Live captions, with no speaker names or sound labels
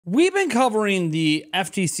we've been covering the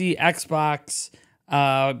FTC, Xbox,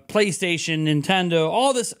 PlayStation, Nintendo,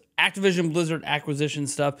 all this Activision Blizzard acquisition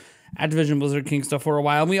stuff, Activision Blizzard King stuff for a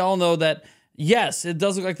while. And we all know that, yes, it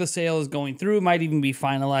does look like the sale is going through. It might even be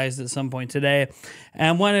finalized at some point today.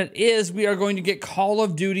 And when it is, we are going to get Call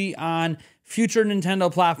of Duty on future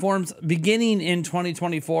Nintendo platforms beginning in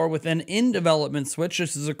 2024 with an in-development switch.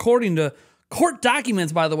 This is according to court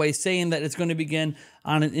documents, by the way, saying that it's going to begin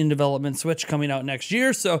on an in-development switch coming out next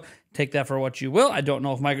year. So take that for what you will. I don't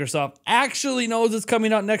know if Microsoft actually knows it's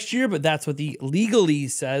coming out next year, but that's what the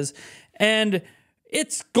legalese says. And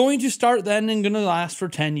it's going to start then and going to last for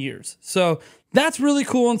 10 years. So that's really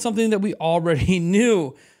cool and something that we already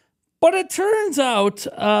knew. But it turns out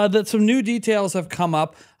that some new details have come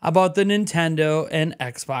up about the Nintendo and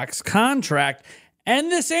Xbox contract.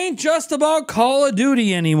 And this ain't just about Call of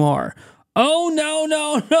Duty anymore. Oh,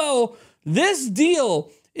 no. This deal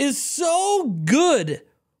is so good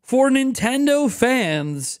for Nintendo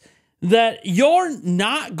fans that you're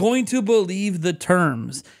not going to believe the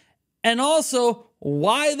terms. And also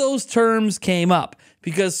why those terms came up.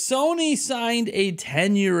 Because Sony signed a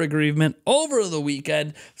 10-year agreement over the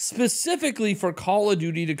weekend specifically for Call of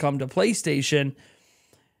Duty to come to PlayStation.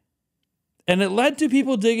 And it led to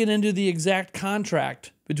people digging into the exact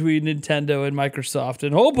contract between Nintendo and Microsoft.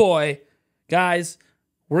 And oh boy, guys,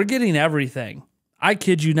 we're getting everything. I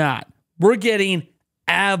kid you not. We're getting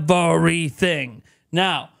everything.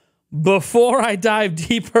 Now, before I dive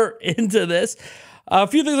deeper into this, a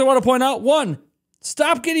few things I want to point out. One,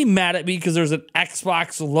 stop getting mad at me because there's an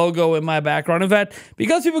Xbox logo in my background. In fact,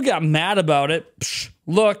 because people got mad about it,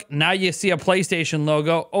 look, now you see a PlayStation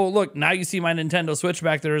logo. Oh, look, now you see my Nintendo Switch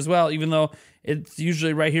back there as well, even though it's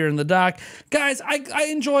usually right here in the dock. Guys, I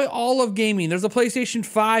enjoy all of gaming. There's a PlayStation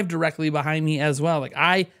 5 directly behind me as well. Like,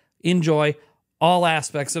 I enjoy all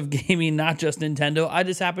aspects of gaming, not just Nintendo. I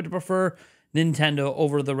just happen to prefer Nintendo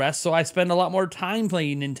over the rest, so I spend a lot more time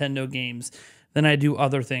playing Nintendo games than I do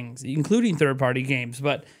other things, including third-party games.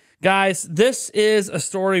 But guys, this is a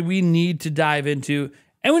story we need to dive into,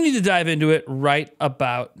 and we need to dive into it right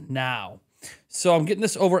about now. So I'm getting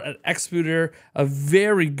this over at Exputer, a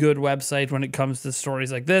very good website when it comes to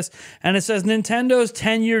stories like this. And it says Nintendo's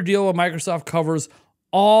 10-year deal with Microsoft covers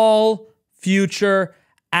all future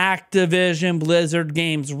Activision Blizzard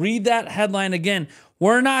games. Read that headline again.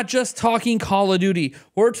 We're not just talking Call of Duty.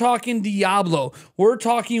 We're talking Diablo. We're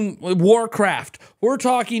talking Warcraft. We're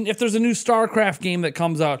talking if there's a new StarCraft game that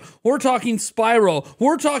comes out. We're talking Spyro.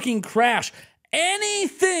 We're talking Crash.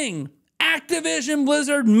 Anything Activision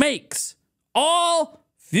Blizzard makes, all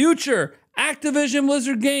future Activision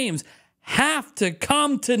Blizzard games have to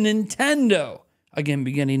come to Nintendo again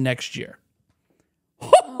beginning next year.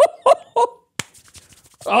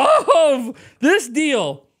 Oh, this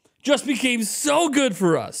deal just became so good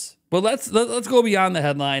for us. But let's go beyond the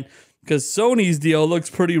headline because Sony's deal looks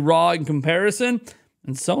pretty raw in comparison,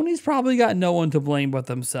 and Sony's probably got no one to blame but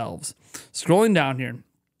themselves. Scrolling down here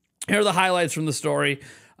are the highlights from the story.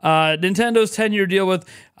 Microsoft's 10-year deal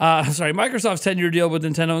with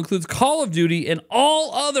Nintendo includes Call of Duty and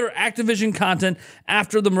all other Activision content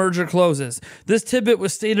after the merger closes. This tidbit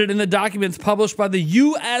was stated in the documents published by the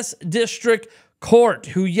U.S. District Court,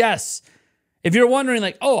 who, yes, if you're wondering,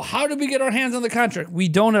 like, oh, how did we get our hands on the contract? We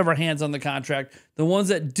don't have our hands on the contract. The ones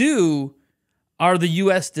that do are the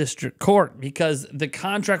U.S. District Court because the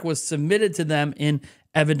contract was submitted to them in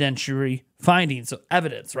evidentiary findings. So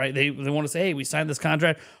evidence, right? They want to say, hey, we signed this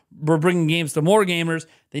contract. We're bringing games to more gamers.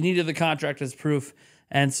 They needed the contract as proof.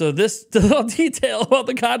 And so this little detail about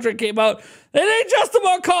the contract came out. It ain't just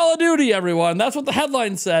about Call of Duty, everyone. That's what the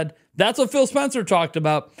headline said. That's what Phil Spencer talked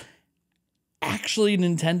about. Actually,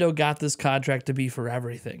 Nintendo got this contract to be for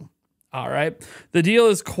everything. All right. The deal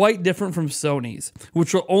is quite different from Sony's,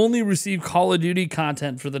 which will only receive Call of Duty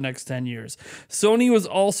content for the next 10 years. Sony was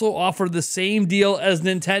also offered the same deal as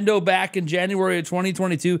Nintendo back in January of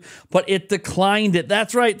 2022, but it declined it.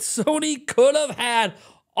 That's right. Sony could have had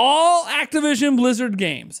all Activision Blizzard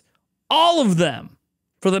games, all of them,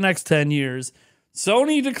 for the next 10 years.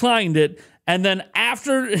 Sony declined it. And then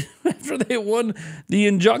after they won the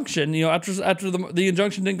injunction, after the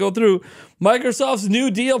injunction didn't go through, Microsoft's new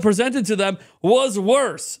deal presented to them was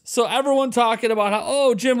worse. So everyone talking about how,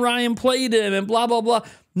 oh, Jim Ryan played him and blah, blah, blah.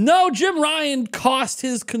 No, Jim Ryan cost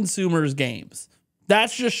his consumers games.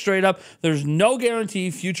 That's just straight up. There's no guarantee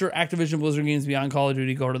future Activision Blizzard games beyond Call of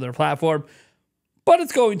Duty go to their platform, but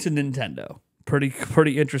it's going to Nintendo.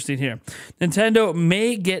 Pretty interesting here. Nintendo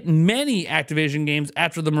may get many Activision games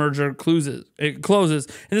after the merger closes. And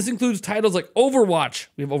this includes titles like Overwatch.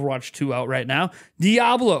 We have Overwatch 2 out right now.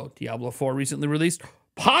 Diablo 4 recently released.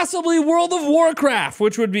 possibly World of Warcraft,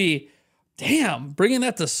 which would be, damn, bringing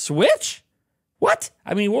that to Switch? What?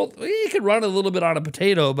 I mean, you could run a little bit on a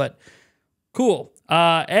potato, but cool.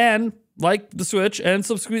 And like the Switch and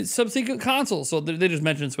subsequent consoles. So they just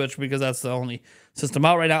mentioned Switch because that's the only system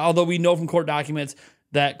out right now. Although we know from court documents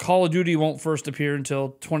that Call of Duty won't first appear until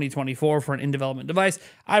 2024 for an in-development device.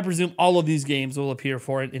 I presume all of these games will appear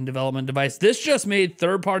for an in-development device. This just made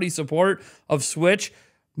third-party support of Switch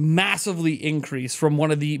massively increase from one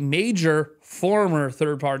of the major former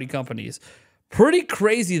third-party companies. Pretty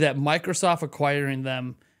crazy that Microsoft acquiring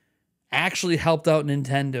them actually helped out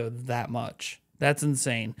Nintendo that much. That's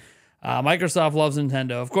insane. Microsoft loves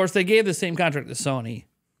Nintendo. Of course, they gave the same contract to Sony.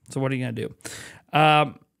 So what are you going to do?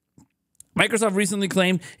 Microsoft recently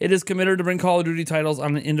claimed it is committed to bring Call of Duty titles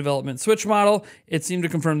on an in-development Switch model. It seemed to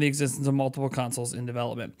confirm the existence of multiple consoles in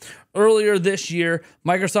development. Earlier this year,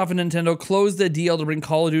 Microsoft and Nintendo closed a deal to bring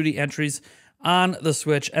Call of Duty entries on the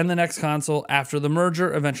Switch and the next console after the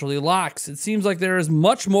merger eventually locks. It seems like there is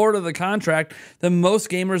much more to the contract than most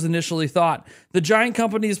gamers initially thought. The giant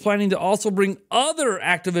company is planning to also bring other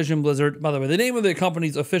Activision Blizzard, by the way, the name of the company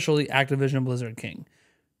is officially Activision Blizzard King.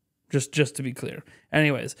 Just to be clear.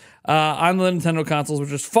 Anyways, on the Nintendo consoles,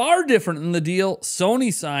 which is far different than the deal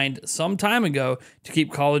Sony signed some time ago to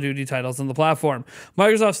keep Call of Duty titles on the platform.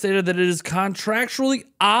 Microsoft stated that it is contractually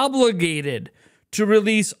obligated to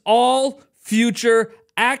release all future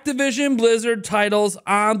Activision Blizzard titles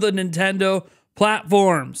on the Nintendo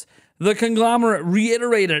platforms. The conglomerate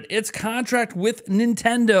reiterated its contract with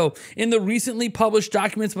Nintendo in the recently published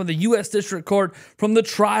documents by the U.S. District Court from the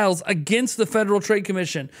trials against the Federal Trade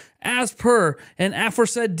Commission. As per an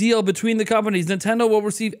aforesaid deal between the companies, Nintendo will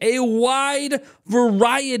receive a wide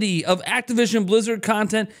variety of Activision Blizzard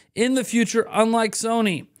content in the future, unlike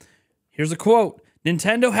Sony. Here's a quote.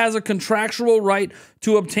 Nintendo has a contractual right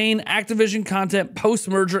to obtain Activision content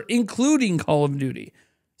post-merger, including Call of Duty.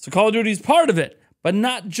 So Call of Duty is part of it, but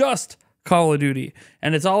not just Call of Duty.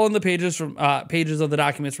 And it's all in the pages of the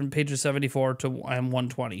documents from pages 74 to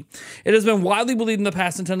 120. It has been widely believed in the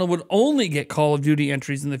past Nintendo would only get Call of Duty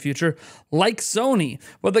entries in the future, like Sony.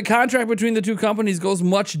 But the contract between the two companies goes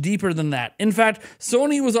much deeper than that. In fact,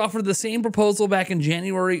 Sony was offered the same proposal back in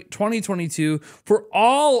January 2022 for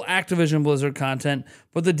all Activision Blizzard content,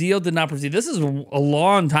 but the deal did not proceed. This is a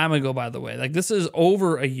long time ago, by the way. Like, this is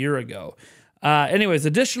over a year ago. Anyways,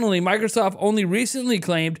 additionally, Microsoft only recently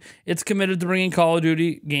claimed it's committed to bringing Call of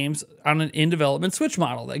Duty games on an in-development Switch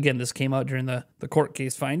model. Again, this came out during the court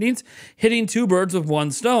case findings, hitting two birds with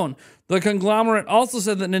one stone. The conglomerate also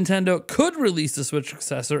said that Nintendo could release the Switch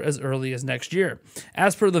successor as early as next year.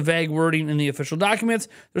 As per the vague wording in the official documents,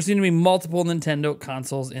 there seem to be multiple Nintendo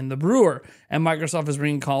consoles in the brewer, and Microsoft is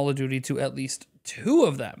bringing Call of Duty to at least two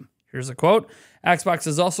of them. Here's a quote. Xbox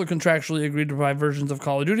has also contractually agreed to provide versions of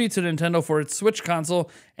Call of Duty to Nintendo for its Switch console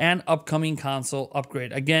and upcoming console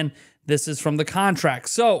upgrade. Again, this is from the contract.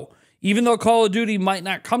 So even though Call of Duty might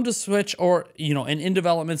not come to Switch or, an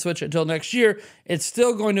in-development Switch until next year, it's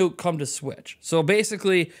still going to come to Switch. So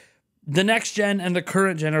basically, the next gen and the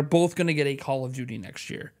current gen are both going to get a Call of Duty next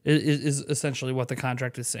year, is essentially what the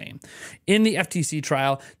contract is saying. In the FTC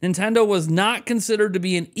trial, Nintendo was not considered to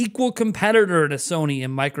be an equal competitor to Sony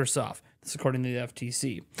and Microsoft. This according to the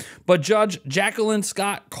FTC. But Judge Jacqueline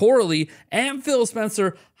Scott Corley and Phil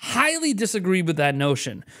Spencer highly disagreed with that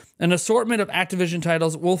notion. An assortment of Activision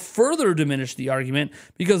titles will further diminish the argument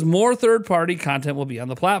because more third-party content will be on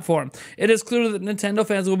the platform. It is clear that Nintendo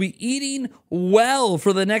fans will be eating well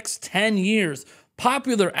for the next 10 years.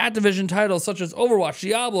 Popular Activision titles such as Overwatch,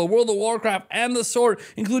 Diablo, World of Warcraft, and The Sword,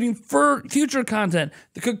 including future content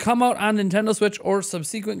that could come out on Nintendo Switch or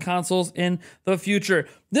subsequent consoles in the future.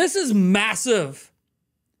 This is massive.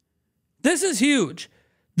 This is huge.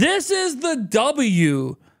 This is the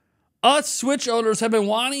W us Switch owners have been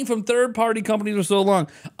wanting from third-party companies for so long.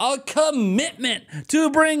 A commitment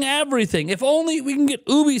to bring everything. If only we can get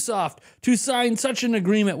Ubisoft to sign such an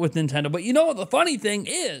agreement with Nintendo. But you know what the funny thing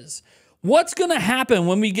is? What's going to happen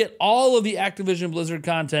when we get all of the Activision Blizzard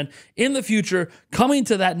content in the future coming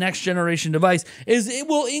to that next generation device is it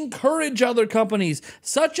will encourage other companies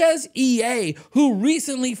such as EA, who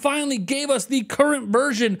recently finally gave us the current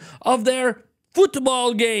version of their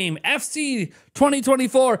football game, FC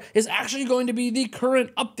 2024 is actually going to be the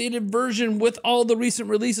current updated version with all the recent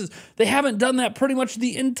releases. They haven't done that pretty much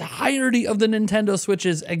the entirety of the Nintendo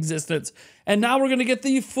Switch's existence. And now we're going to get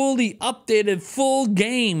the fully updated full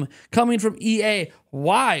game coming from EA.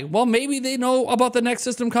 Why? Well, maybe they know about the next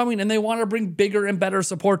system coming and they want to bring bigger and better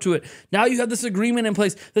support to it. Now you have this agreement in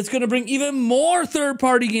place that's going to bring even more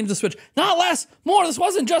third-party games to Switch. Not less, more. This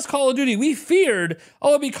wasn't just Call of Duty. We feared,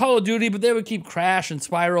 oh, it'd be Call of Duty, but they would keep Crash and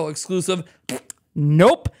Spyro exclusive.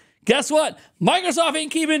 Nope. Guess what? Microsoft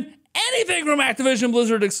ain't keeping anything from Activision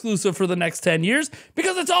Blizzard exclusive for the next 10 years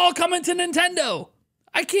because it's all coming to Nintendo.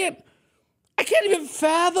 I can't even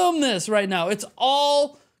fathom this right now. It's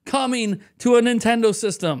all coming to a Nintendo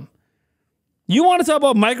system. You want to talk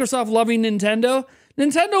about Microsoft loving Nintendo?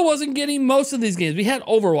 Nintendo wasn't getting most of these games. We had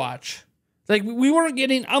Overwatch. Like, we weren't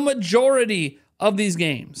getting a majority of these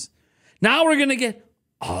games. Now we're going to get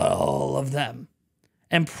all of them.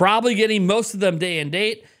 And probably getting most of them day and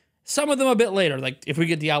date. Some of them a bit later. Like, if we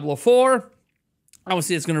get Diablo 4, I would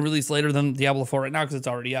say it's going to release later than Diablo 4 right now because it's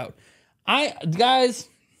already out. Guys,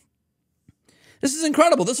 this is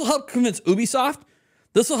incredible. This will help convince Ubisoft.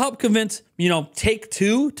 This will help convince,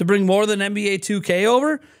 Take-Two to bring more than NBA 2K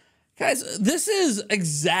over. Guys, this is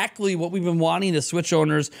exactly what we've been wanting as Switch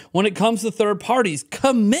owners when it comes to third parties.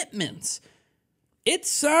 Commitments. It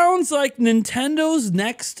sounds like Nintendo's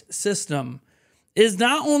next system is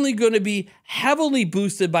not only going to be heavily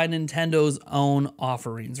boosted by Nintendo's own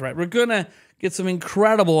offerings, right? We're going to get some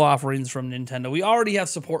incredible offerings from Nintendo. We already have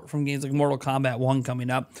support from games like Mortal Kombat 1 coming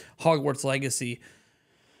up, Hogwarts Legacy.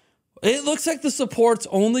 It looks like the support's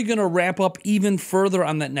only going to ramp up even further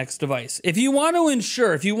on that next device. If you want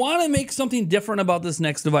to make something different about this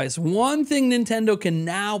next device, one thing Nintendo can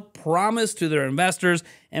now promise to their investors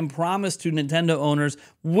and promise to Nintendo owners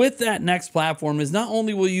with that next platform is not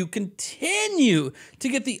only will you continue to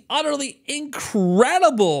get the utterly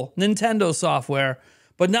incredible Nintendo software,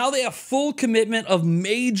 but now they have full commitment of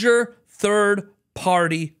major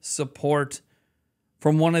third-party support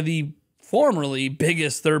from one of the formerly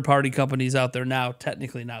biggest third-party companies out there now,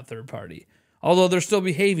 technically not third-party. Although they're still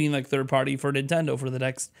behaving like third-party for Nintendo for the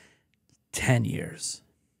next 10 years.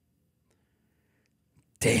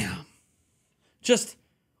 Damn. Just,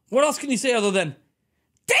 what else can you say other than,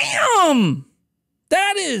 damn!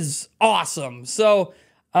 That is awesome. So,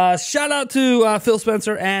 shout out to Phil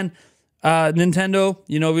Spencer and Nintendo.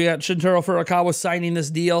 We got Shintaro Furukawa signing this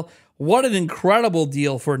deal. What an incredible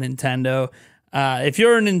deal for Nintendo. If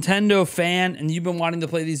you're a Nintendo fan and you've been wanting to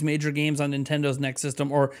play these major games on Nintendo's next system,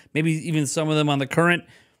 or maybe even some of them on the current,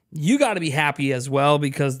 you got to be happy as well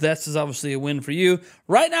because this is obviously a win for you.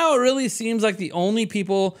 Right now, it really seems like the only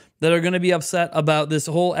people that are going to be upset about this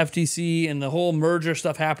whole FTC and the whole merger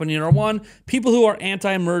stuff happening are, one, people who are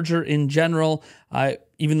anti-merger in general,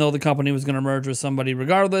 even though the company was going to merge with somebody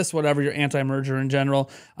regardless, whatever, you're anti-merger in general.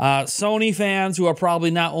 Sony fans who are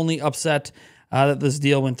probably not only upset that this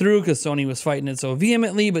deal went through because Sony was fighting it so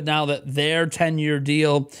vehemently, but now that their 10-year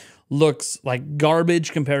deal looks like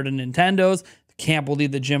garbage compared to Nintendo's, can't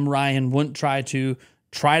believe that Jim Ryan wouldn't try to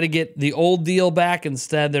get the old deal back.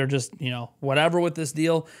 Instead, they're just, whatever with this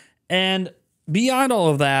deal. And beyond all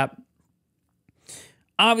of that,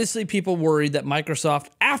 obviously people worried that Microsoft,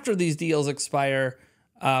 after these deals expire,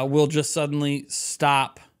 will just suddenly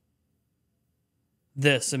stop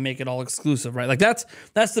this and make it all exclusive, right? Like that's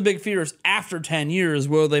the big fear is after 10 years,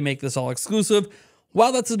 will they make this all exclusive?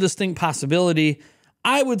 While that's a distinct possibility,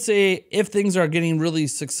 I would say if things are getting really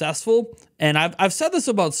successful, and I've said this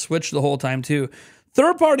about Switch the whole time too,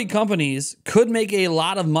 third-party companies could make a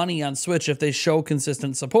lot of money on Switch if they show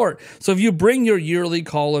consistent support. So if you bring your yearly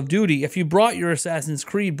Call of Duty, if you brought your Assassin's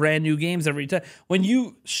Creed brand new games every time, when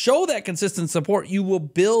you show that consistent support, you will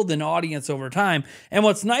build an audience over time. And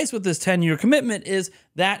what's nice with this 10-year commitment is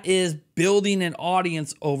that is building an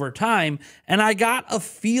audience over time. And I got a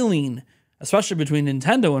feeling, especially between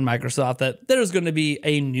Nintendo and Microsoft, that there's going to be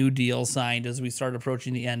a new deal signed as we start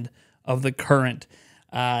approaching the end of the current.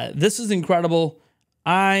 This is incredible.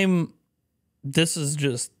 This is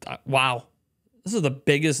just, wow. This is the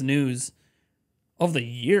biggest news of the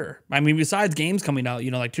year. I mean, besides games coming out,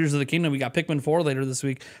 like Tears of the Kingdom, we got Pikmin 4 later this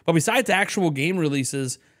week. But besides actual game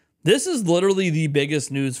releases, this is literally the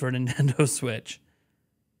biggest news for Nintendo Switch.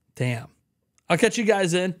 Damn. I'll catch you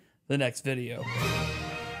guys in the next video.